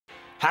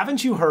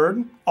Haven't you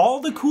heard? All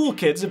the cool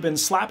kids have been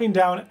slapping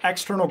down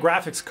external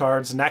graphics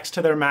cards next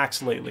to their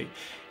Macs lately,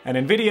 and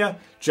NVIDIA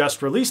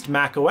just released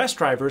macOS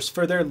drivers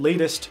for their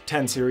latest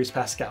 10 series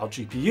Pascal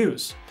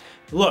GPUs.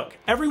 Look,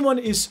 everyone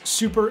is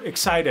super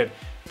excited,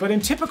 but in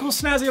typical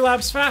Snazzy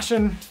Labs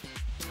fashion,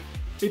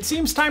 it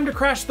seems time to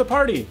crash the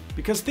party,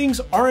 because things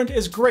aren't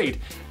as great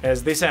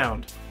as they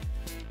sound.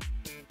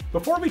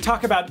 Before we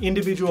talk about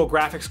individual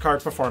graphics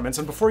card performance,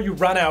 and before you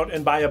run out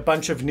and buy a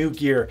bunch of new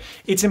gear,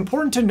 it's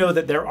important to know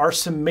that there are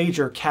some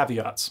major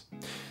caveats.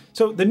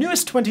 So the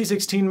newest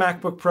 2016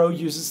 MacBook Pro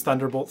uses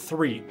Thunderbolt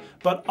 3,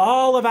 but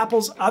all of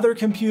Apple's other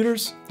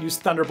computers use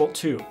Thunderbolt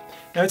 2.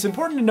 Now it's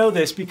important to know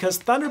this because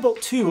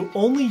Thunderbolt 2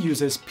 only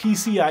uses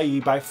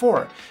PCIe by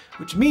 4,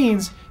 which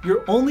means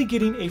you're only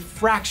getting a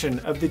fraction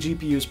of the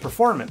GPU's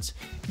performance,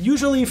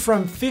 usually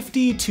from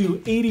 50 to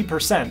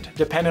 80%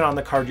 depending on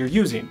the card you're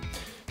using.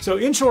 So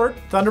in short,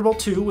 Thunderbolt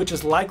 2, which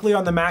is likely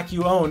on the Mac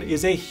you own,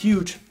 is a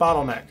huge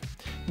bottleneck.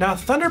 Now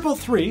Thunderbolt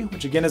 3,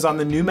 which again is on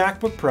the new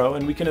MacBook Pro,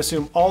 and we can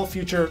assume all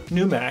future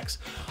new Macs,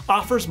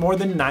 offers more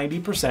than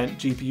 90%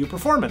 GPU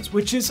performance,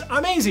 which is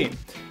amazing.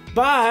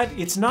 But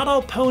it's not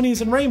all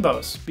ponies and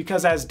rainbows,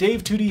 because as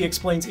Dave 2D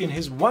explains in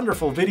his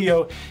wonderful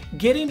video,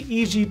 getting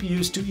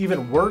eGPUs to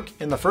even work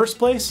in the first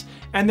place,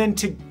 and then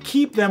to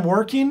keep them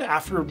working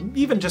after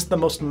even just the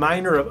most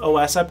minor of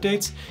OS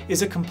updates,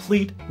 is a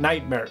complete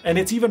nightmare. And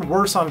it's even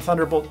worse on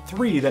Thunderbolt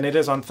 3 than it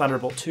is on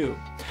Thunderbolt 2.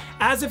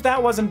 As if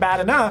that wasn't bad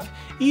enough,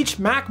 each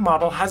Mac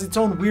model has its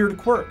own weird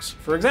quirks.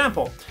 For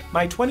example,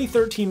 my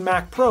 2013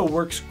 Mac Pro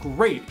works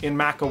great in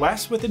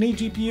macOS with an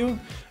eGPU,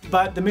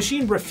 but the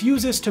machine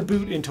refuses to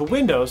boot into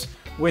Windows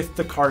with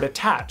the card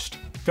attached.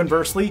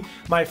 Conversely,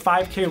 my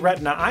 5K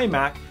Retina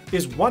iMac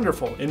is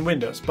wonderful in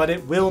Windows, but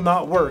it will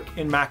not work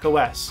in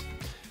macOS.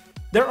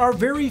 There are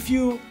very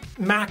few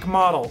Mac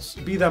models,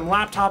 be them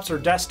laptops or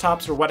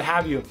desktops or what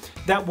have you,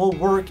 that will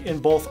work in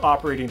both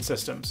operating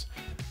systems.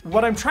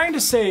 What I'm trying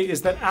to say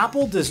is that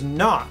Apple does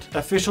not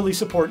officially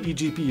support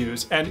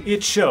eGPUs, and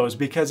it shows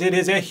because it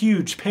is a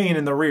huge pain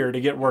in the rear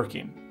to get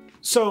working.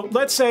 So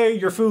let's say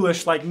you're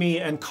foolish like me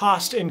and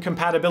cost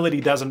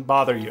incompatibility doesn't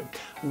bother you.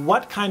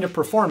 What kind of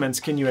performance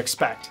can you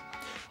expect?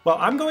 Well,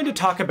 I'm going to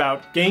talk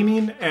about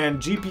gaming and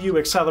GPU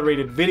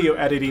accelerated video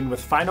editing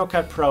with Final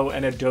Cut Pro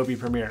and Adobe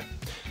Premiere.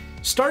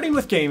 Starting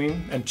with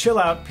gaming, and chill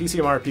out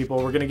PCMR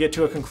people, we're gonna get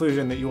to a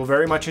conclusion that you will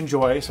very much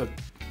enjoy, so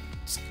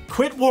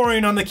quit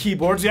worrying on the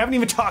keyboards, you haven't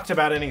even talked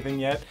about anything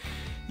yet.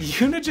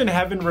 Unigine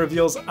Heaven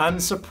reveals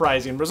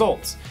unsurprising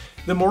results.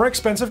 The more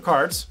expensive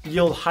cards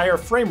yield higher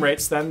frame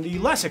rates than the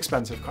less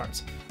expensive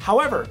cards.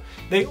 However,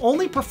 they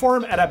only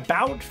perform at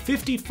about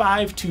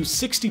 55 to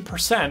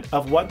 60%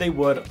 of what they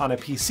would on a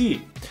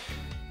PC.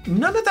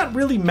 None of that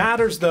really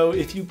matters though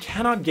if you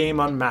cannot game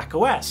on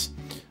macOS,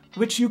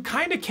 which you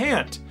kinda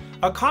can't.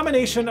 A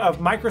combination of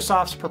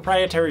Microsoft's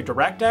proprietary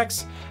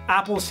DirectX,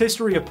 Apple's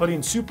history of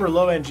putting super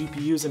low-end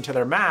GPUs into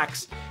their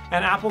Macs,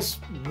 and Apple's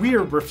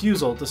weird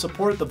refusal to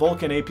support the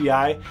Vulkan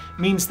API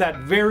means that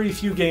very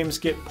few games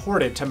get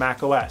ported to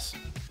macOS.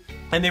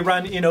 And they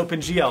run in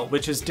OpenGL,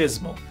 which is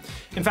dismal.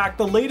 In fact,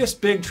 the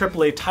latest big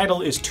AAA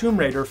title is Tomb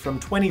Raider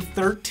from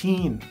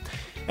 2013.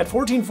 At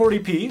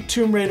 1440p,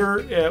 Tomb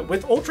Raider,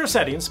 with ultra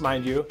settings,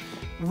 mind you,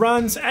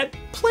 runs at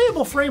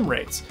playable frame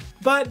rates.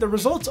 But the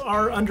results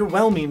are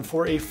underwhelming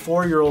for a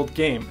 4-year-old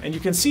game. And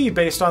you can see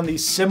based on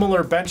these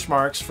similar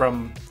benchmarks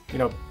from,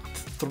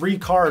 3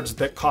 cards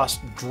that cost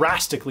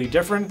drastically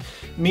different,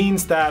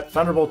 means that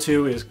Thunderbolt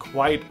 2 is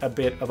quite a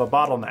bit of a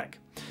bottleneck.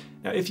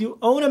 Now, if you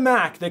own a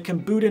Mac that can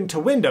boot into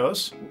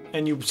Windows,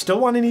 and you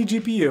still want an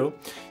eGPU,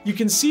 you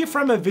can see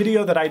from a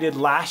video that I did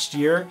last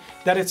year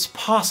that it's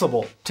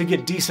possible to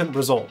get decent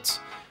results.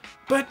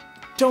 But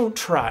don't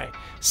try.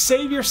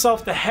 Save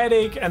yourself the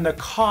headache and the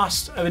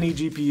cost of an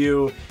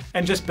eGPU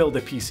and just build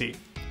a PC.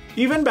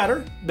 Even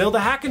better, build a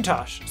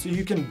hackintosh so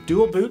you can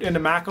dual boot into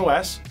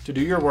macOS to do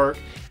your work,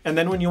 and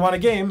then when you want a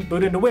game,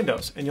 boot into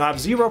Windows, and you'll have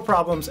zero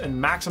problems and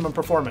maximum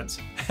performance.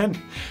 And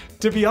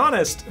to be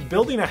honest,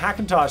 building a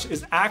hackintosh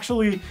is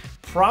actually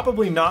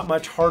probably not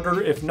much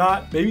harder, if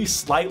not maybe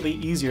slightly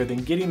easier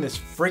than getting this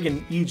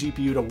friggin'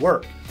 eGPU to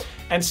work.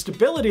 And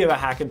stability of a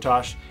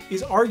hackintosh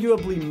is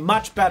arguably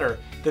much better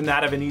than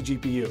that of an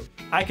eGPU.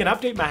 I can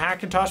update my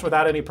hackintosh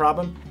without any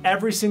problem.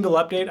 Every single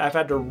update, I've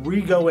had to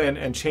re-go in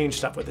and change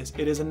stuff with this.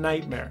 It is a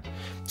nightmare.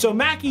 So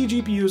Mac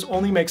eGPUs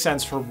only make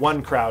sense for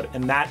one crowd,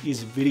 and that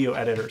is video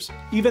editors.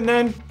 Even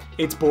then,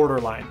 it's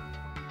borderline.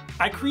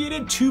 I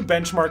created 2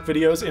 benchmark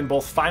videos in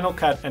both Final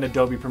Cut and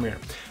Adobe Premiere.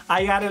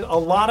 I added a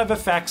lot of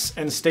effects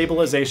and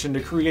stabilization to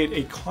create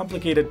a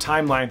complicated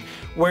timeline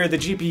where the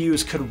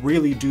GPUs could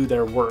really do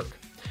their work.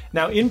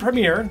 Now in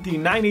Premiere, the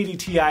 980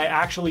 Ti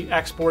actually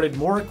exported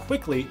more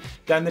quickly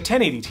than the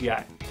 1080 Ti.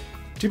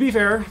 To be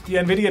fair, the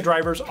NVIDIA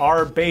drivers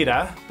are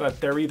beta, but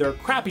they're either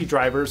crappy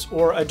drivers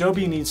or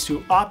Adobe needs to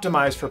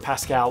optimize for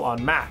Pascal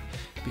on Mac,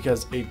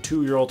 because a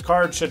 2-year-old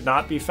card should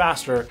not be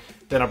faster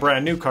than a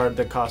brand new card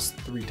that costs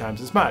 3 times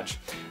as much.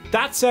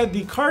 That said,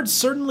 the cards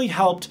certainly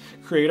helped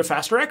create a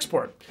faster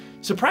export.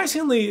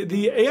 Surprisingly,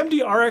 the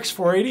AMD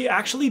RX480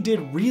 actually did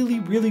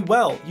really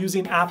well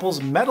using Apple's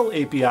Metal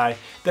API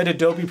that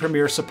Adobe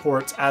Premiere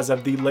supports as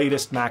of the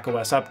latest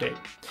macOS update.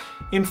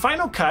 In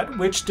Final Cut,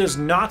 which does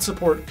not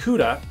support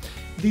CUDA,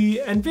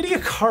 the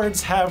NVIDIA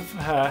cards have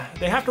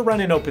to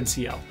run in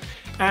OpenGL,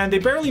 and they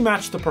barely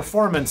match the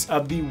performance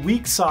of the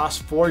weak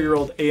sauce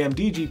 4-year-old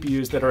AMD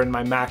GPUs that are in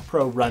my Mac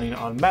Pro running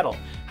on Metal.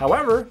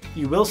 However,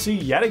 you will see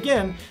yet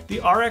again, the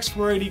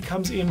RX480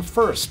 comes in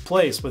first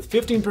place with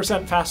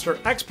 15% faster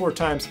export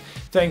times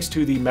thanks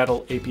to the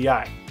Metal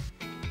API.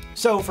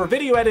 So for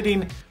video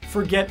editing,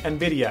 forget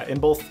NVIDIA. In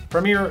both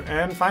Premiere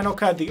and Final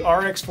Cut, the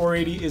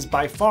RX480 is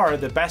by far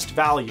the best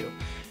value.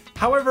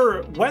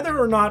 However, whether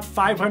or not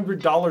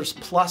 $500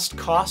 plus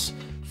costs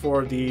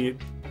for the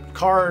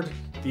card,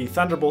 the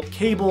Thunderbolt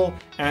cable,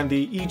 and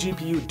the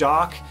eGPU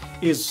dock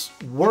is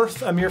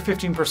worth a mere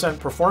 15%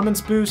 performance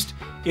boost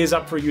is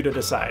up for you to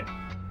decide.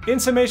 In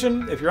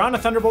summation, if you're on a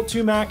Thunderbolt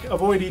 2 Mac,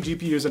 avoid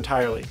eGPUs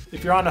entirely.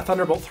 If you're on a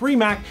Thunderbolt 3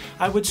 Mac,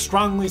 I would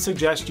strongly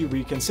suggest you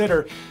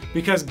reconsider,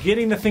 because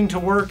getting the thing to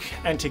work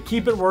and to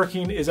keep it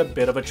working is a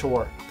bit of a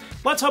chore.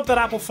 Let's hope that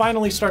Apple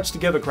finally starts to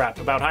give a crap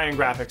about high-end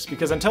graphics,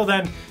 because until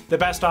then, the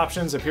best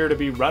options appear to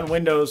be run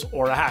Windows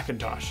or a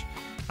Hackintosh.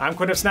 I'm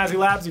Quinn of Snazzy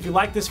Labs. If you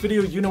liked this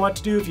video, you know what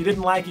to do. If you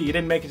didn't like it, you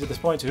didn't make it to this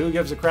point, so who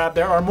gives a crap?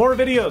 There are more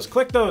videos.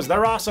 Click those.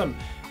 They're awesome.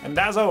 And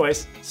as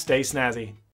always, stay snazzy.